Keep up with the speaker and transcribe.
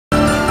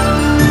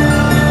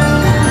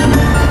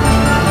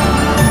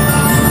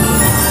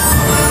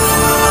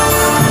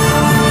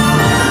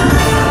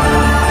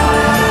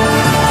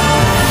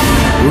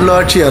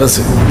உள்ளாட்சி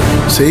அரசு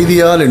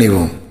செய்தியால்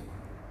இணைவோம்.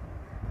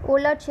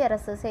 உள்ளாட்சி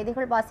அரசு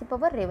செய்திகள்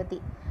வாசிப்பவர் ரேவதி.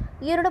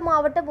 ஈரோடு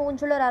மாவட்டம்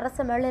ஊஞ்சலூர்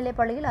அரசு மேல்நிலைப்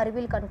பள்ளியில்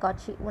அறிவியல்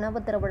கண்காட்சி,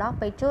 உணவு திருவிழா,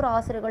 பெற்றோர்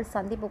ஆசிரியர்கள்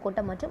சந்திப்பு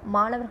கூட்டம் மற்றும்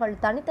மாணவர்கள்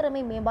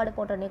தனித்திறமை மேம்பாடு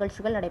போன்ற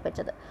நிகழ்ச்சிகள்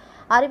நடைபெற்றது.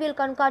 அறிவியல்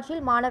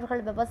கண்காட்சியில்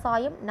மாணவர்கள்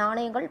விவசாயம்,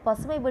 நாணயங்கள்,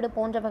 பசுமை வீடு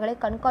போன்றவைகளை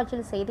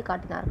கண்காட்சியில் செய்து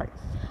காட்டினார்கள்.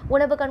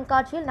 உணவு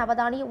கண்காட்சியில்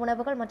நவதானிய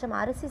உணவுகள் மற்றும்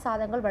அரிசி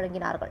சாதங்கள்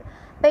வழங்கினார்கள்.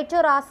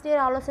 பெற்றோர்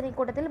ஆசிரியர் ஆலோசனைக்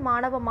கூட்டத்தில்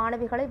மாணவ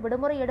மாணவிகளை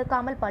விடுமுறை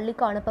எடுக்காமல்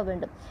பள்ளிக்கு அனுப்ப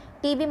வேண்டும்,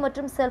 டிவி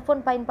மற்றும்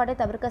செல்போன் பயன்பாட்டை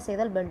தவிர்க்க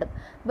செய்தல் வேண்டும்,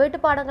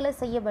 வீட்டுப் பாடங்களை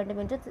செய்ய வேண்டும்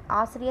என்று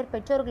ஆசிரியர்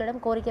பெற்றோர்களிடம்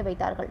கோரிக்கை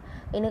வைத்தார்கள்.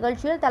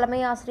 இந்நிகழ்ச்சியில்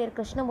தலைமை ஆசிரியர்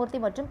கிருஷ்ணமூர்த்தி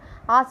மற்றும்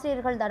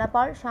ஆசிரியர்கள்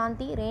தனபால்,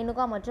 சாந்தி,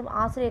 ரேணுகா மற்றும்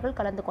ஆசிரியர்கள்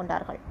கலந்து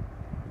கொண்டார்கள்.